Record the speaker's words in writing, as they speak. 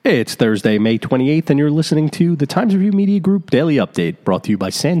It's Thursday, May 28th, and you're listening to the Times Review Media Group Daily Update, brought to you by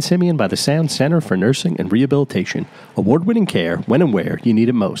San Simeon by the Sound Center for Nursing and Rehabilitation. Award-winning care when and where you need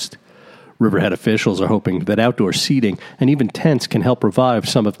it most. Riverhead officials are hoping that outdoor seating and even tents can help revive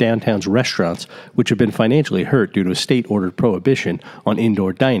some of downtown's restaurants, which have been financially hurt due to a state-ordered prohibition on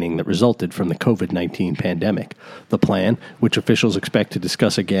indoor dining that resulted from the COVID-19 pandemic. The plan, which officials expect to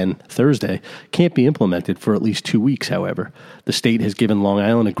discuss again Thursday, can't be implemented for at least 2 weeks, however. The state has given Long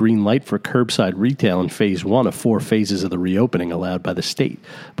Island a green light for curbside retail in Phase 1 of 4 phases of the reopening allowed by the state.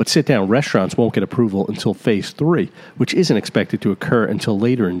 But sit-down restaurants won't get approval until Phase 3, which isn't expected to occur until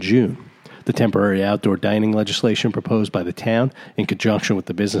later in June. The temporary outdoor dining legislation proposed by the town, in conjunction with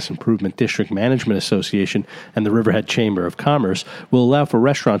the Business Improvement District Management Association and the Riverhead Chamber of Commerce, will allow for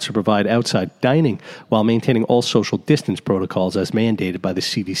restaurants to provide outside dining while maintaining all social distance protocols as mandated by the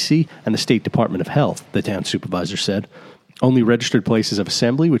CDC and the State Department of Health, the town supervisor said. Only registered places of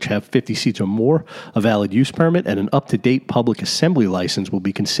assembly, which have 50 seats or more, a valid use permit, and an up-to-date public assembly license will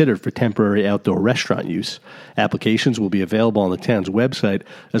be considered for temporary outdoor restaurant use. Applications will be available on the town's website,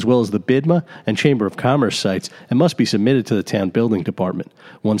 as well as the BIDMA and Chamber of Commerce sites, and must be submitted to the town building department.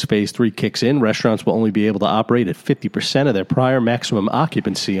 Once Phase 3 kicks in, restaurants will only be able to operate at 50% of their prior maximum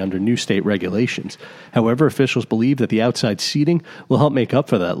occupancy under new state regulations. However, officials believe that the outside seating will help make up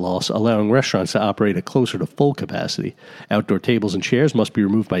for that loss, allowing restaurants to operate at closer to full capacity. Outdoor tables and chairs must be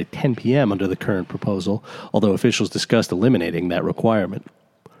removed by 10 p.m. under the current proposal, although officials discussed eliminating that requirement.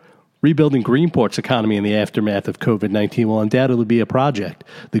 Rebuilding Greenport's economy in the aftermath of COVID-19 will undoubtedly be a project.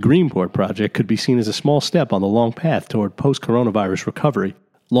 The Greenport project could be seen as a small step on the long path toward post-coronavirus recovery.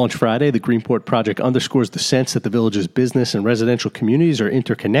 Launched Friday, the Greenport project underscores the sense that the village's business and residential communities are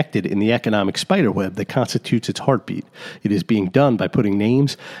interconnected in the economic spiderweb that constitutes its heartbeat. It is being done by putting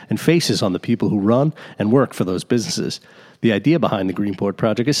names and faces on the people who run and work for those businesses. The idea behind the Greenport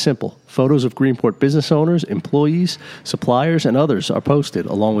project is simple. Photos of Greenport business owners, employees, suppliers, and others are posted,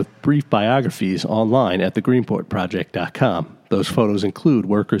 along with brief biographies online at thegreenportproject.com. Those photos include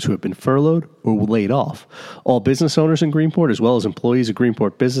workers who have been furloughed or laid off. All business owners in Greenport, as well as employees of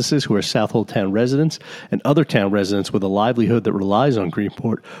Greenport businesses who are Southold Town residents and other town residents with a livelihood that relies on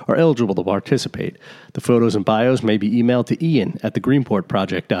Greenport, are eligible to participate. The photos and bios may be emailed to Ian at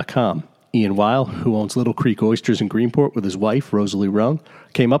thegreenportproject.com. Ian Weil, who owns Little Creek Oysters in Greenport with his wife, Rosalie Rung,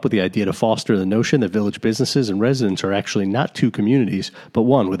 came up with the idea to foster the notion that village businesses and residents are actually not two communities, but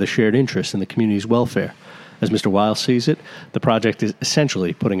one with a shared interest in the community's welfare. As Mr. Weil sees it, the project is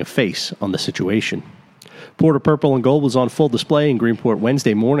essentially putting a face on the situation. Porter Purple and Gold was on full display in Greenport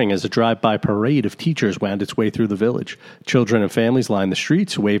Wednesday morning as a drive-by parade of teachers wound its way through the village. Children and families lined the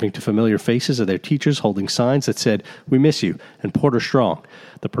streets, waving to familiar faces of their teachers holding signs that said, "We miss you," and "Porter Strong."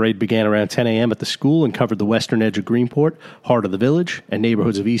 The parade began around 10 a.m. at the school and covered the western edge of Greenport, heart of the village, and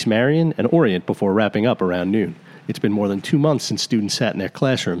neighborhoods of East Marion and Orient before wrapping up around noon. It's been more than 2 months since students sat in their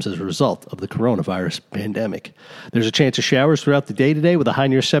classrooms as a result of the coronavirus pandemic. There's a chance of showers throughout the day today with a high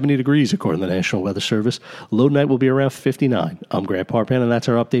near 70 degrees, according to the National Weather Service. Low night will be around 59. I'm Grant Parpan, and that's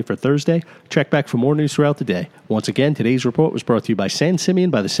our update for Thursday. Check back for more news throughout the day. Once again, today's report was brought to you by San Simeon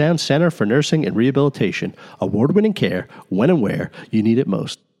by the Sound Center for Nursing and Rehabilitation. Award-winning care when and where you need it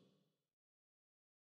most.